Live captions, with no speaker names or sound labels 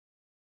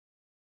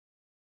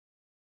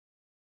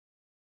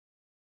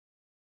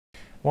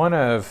One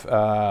of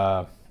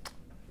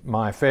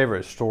my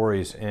favorite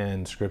stories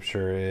in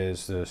Scripture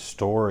is the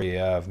story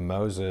of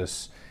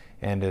Moses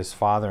and his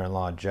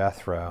father-in-law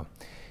Jethro,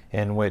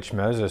 in which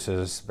Moses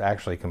is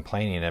actually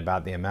complaining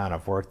about the amount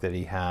of work that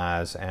he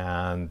has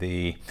and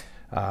the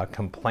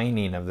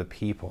complaining of the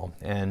people.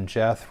 And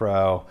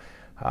Jethro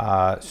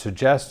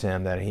suggests to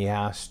him that he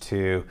has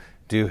to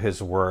do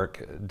his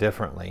work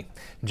differently.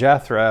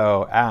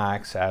 Jethro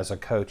acts as a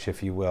coach,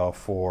 if you will,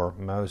 for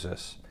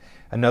Moses.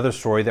 Another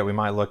story that we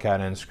might look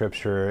at in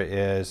Scripture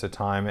is a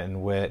time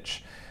in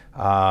which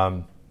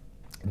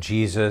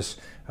Jesus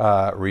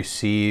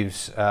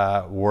receives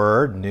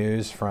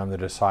news from the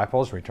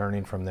disciples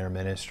returning from their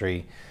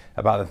ministry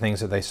about the things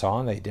that they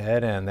saw and they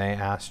did, and they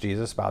asked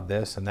Jesus about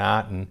this and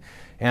that.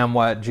 And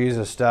what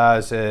Jesus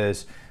does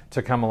is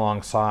to come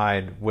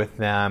alongside with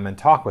them and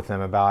talk with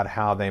them about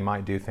how they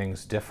might do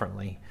things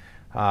differently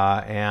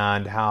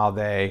and how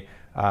they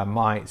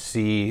might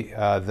see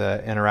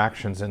the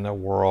interactions in the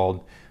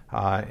world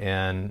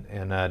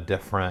in a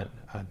different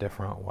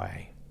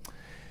way.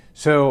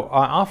 So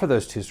I offer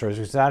those two stories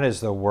because that is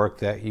the work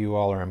that you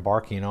all are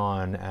embarking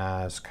on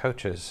as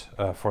coaches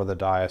for the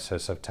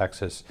Diocese of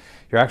Texas.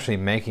 You're actually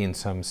making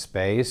some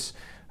space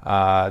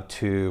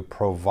to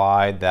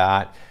provide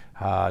that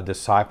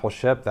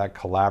discipleship, that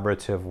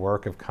collaborative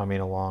work of coming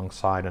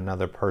alongside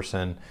another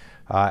person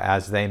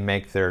as they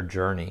make their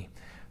journey.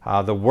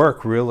 The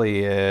work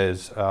really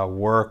is a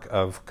work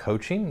of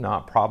coaching,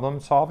 not problem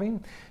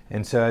solving.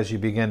 And so as you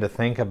begin to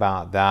think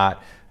about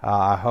that,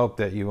 I hope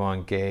that you will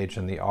engage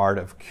in the art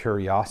of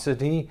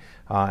curiosity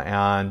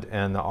and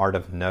the art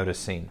of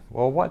noticing.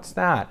 Well, what's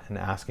that? And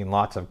asking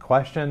lots of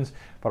questions,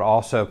 but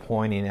also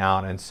pointing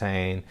out and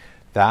saying,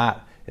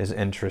 that is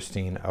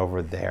interesting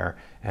over there,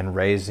 and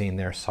raising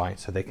their sight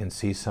so they can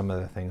see some of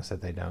the things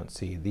that they don't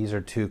see. These are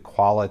two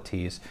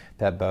qualities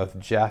that both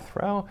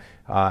Jethro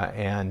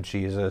and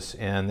Jesus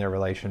in their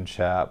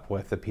relationship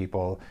with the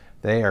people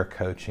they are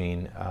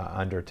coaching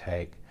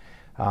undertake.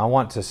 I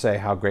want to say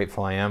how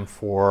grateful I am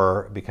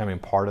for becoming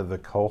part of the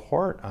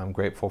cohort. I'm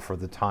grateful for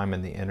the time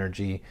and the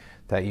energy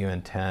that you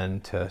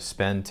intend to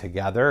spend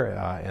together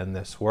in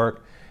this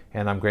work,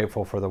 and I'm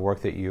grateful for the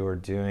work that you are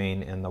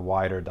doing in the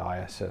wider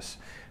diocese.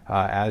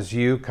 As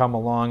you come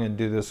along and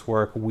do this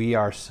work, we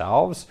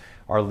ourselves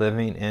are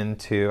living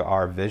into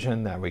our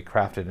vision that we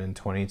crafted in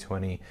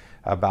 2020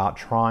 about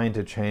trying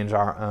to change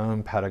our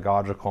own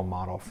pedagogical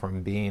model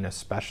from being a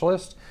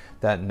specialist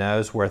that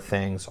knows where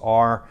things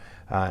are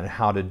and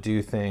how to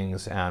do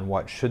things and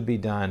what should be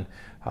done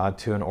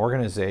to an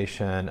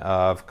organization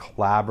of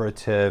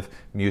collaborative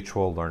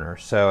mutual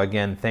learners. So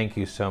again, thank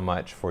you so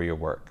much for your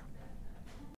work.